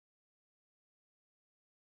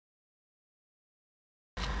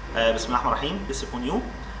بسم الله الرحمن الرحيم. This is upon you.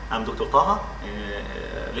 I'm Dr. Taha,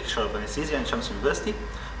 lecturer of anesthesia in Shams University.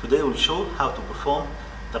 Today we'll show how to perform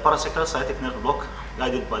the parascral sciatic nerve block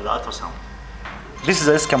guided by the ultrasound. This is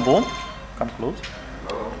the ischium bone. Come close.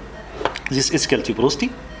 This is ischial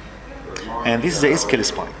tuberosity, and this is the ischial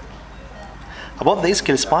spine. Above the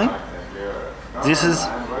ischial spine, this is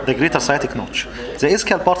the greater sciatic notch. The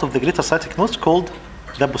ischial part of the greater sciatic notch called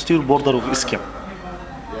the posterior border of ischium.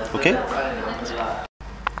 Okay?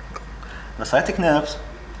 The sciatic nerves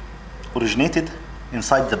originated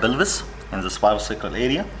inside the pelvis in the parascral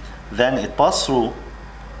area. Then it passed through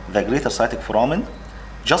the greater sciatic foramen,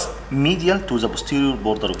 just medial to the posterior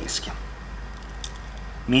border of ischium.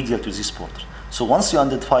 Medial to this border. So once you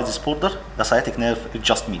identify this border, the sciatic nerve is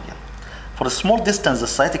just medial. For a small distance, the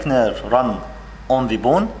sciatic nerve run on the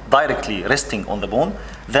bone, directly resting on the bone.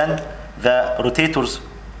 Then the rotators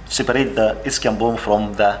separate the ischium bone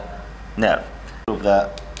from the nerve. Of the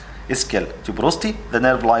ischial tuberosity, the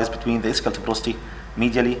nerve lies between the ischial tuberosity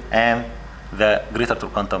medially and the greater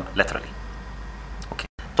trochanter laterally. Okay.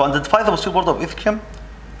 To identify the posterior border of ischium,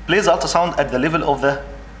 place the ultrasound at the level of the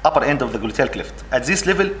upper end of the gluteal cleft. At this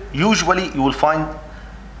level, usually you will find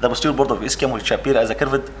the posterior border of ischium, which appear as a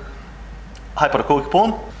curved hyperechoic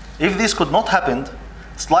bone. If this could not happen,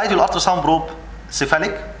 slide your ultrasound probe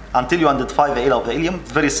cephalic until you identify the ala of the ilium.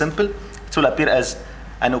 Very simple. It will appear as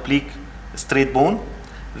an oblique straight bone.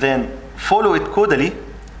 Then follow it caudally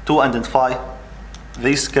to identify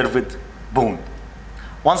this curved bone.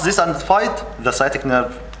 Once this identified, the sciatic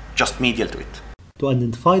nerve just medial to it. To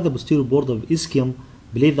identify the posterior border of ischium,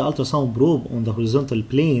 place the ultrasound probe on the horizontal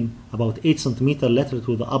plane about 8 cm lateral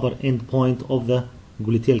to the upper end point of the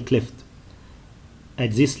gluteal cleft.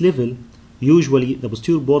 At this level, usually the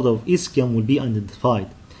posterior border of ischium will be identified.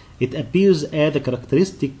 It appears as a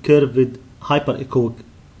characteristic curved hyperechoic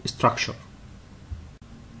structure.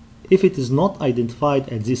 If it is not identified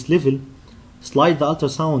at this level, slide the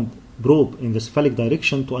ultrasound probe in the cephalic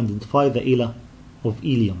direction to identify the ala of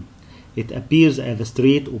ilium. It appears as a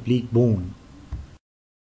straight oblique bone.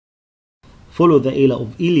 Follow the ala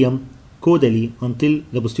of ilium caudally until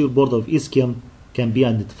the posterior border of ischium can be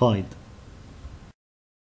identified.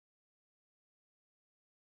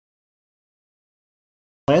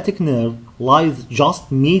 The sciatic nerve lies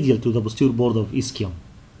just medial to the posterior border of ischium.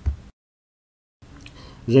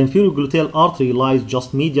 The inferior gluteal artery lies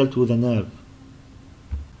just medial to the nerve.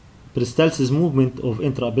 Peristalsis movement of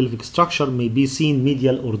intrapelvic structure may be seen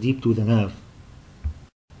medial or deep to the nerve.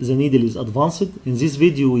 The needle is advanced. In this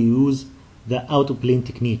video we use the autoplane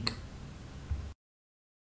technique.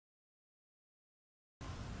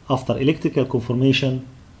 After electrical conformation,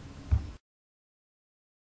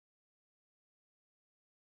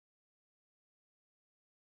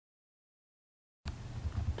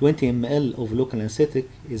 $20 ml of local anesthetic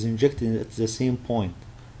is injected at the same point.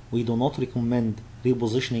 We do not recommend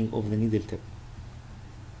repositioning of the needle tip.